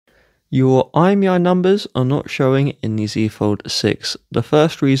Your IMEI numbers are not showing in the Z Fold 6. The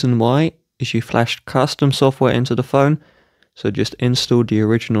first reason why is you flashed custom software into the phone, so just install the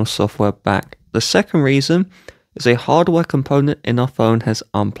original software back. The second reason is a hardware component in our phone has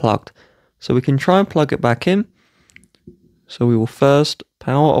unplugged. So we can try and plug it back in. So we will first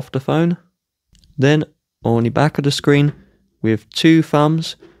power off the phone. Then on the back of the screen with 2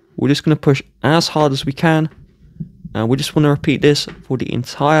 thumbs, we're just going to push as hard as we can. And we just want to repeat this for the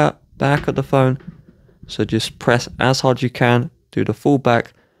entire back of the phone. So just press as hard as you can, do the full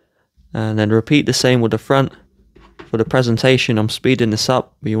back, and then repeat the same with the front. For the presentation, I'm speeding this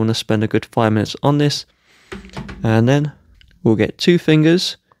up, but you want to spend a good 5 minutes on this. And then we'll get 2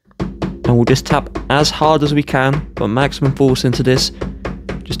 fingers and we'll just tap as hard as we can, put maximum force into this.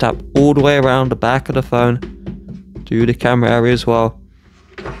 Just tap all the way around the back of the phone, do the camera area as well.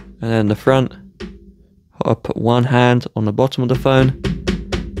 And then the front, I'll put one hand on the bottom of the phone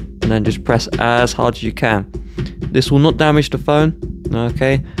and then just press as hard as you can. This will not damage the phone,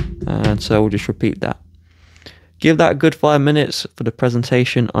 okay? And so we'll just repeat that. Give that a good 5 minutes for the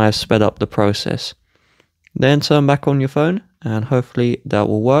presentation. I have sped up the process. Then turn back on your phone and hopefully that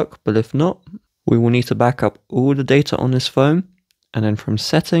will work. But if not, we will need to back up all the data on this phone. And then from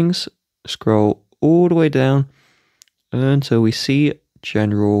settings, scroll all the way down until we see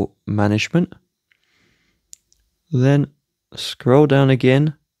general management. Then scroll down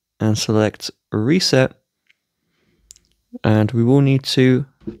again and select reset. And we will need to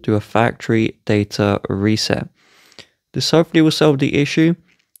do a factory data reset. This hopefully will solve the issue.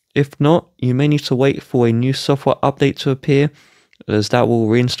 If not, you may need to wait for a new software update to appear, as that will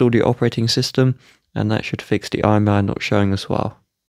reinstall the operating system, and that should fix the IMEI not showing as well.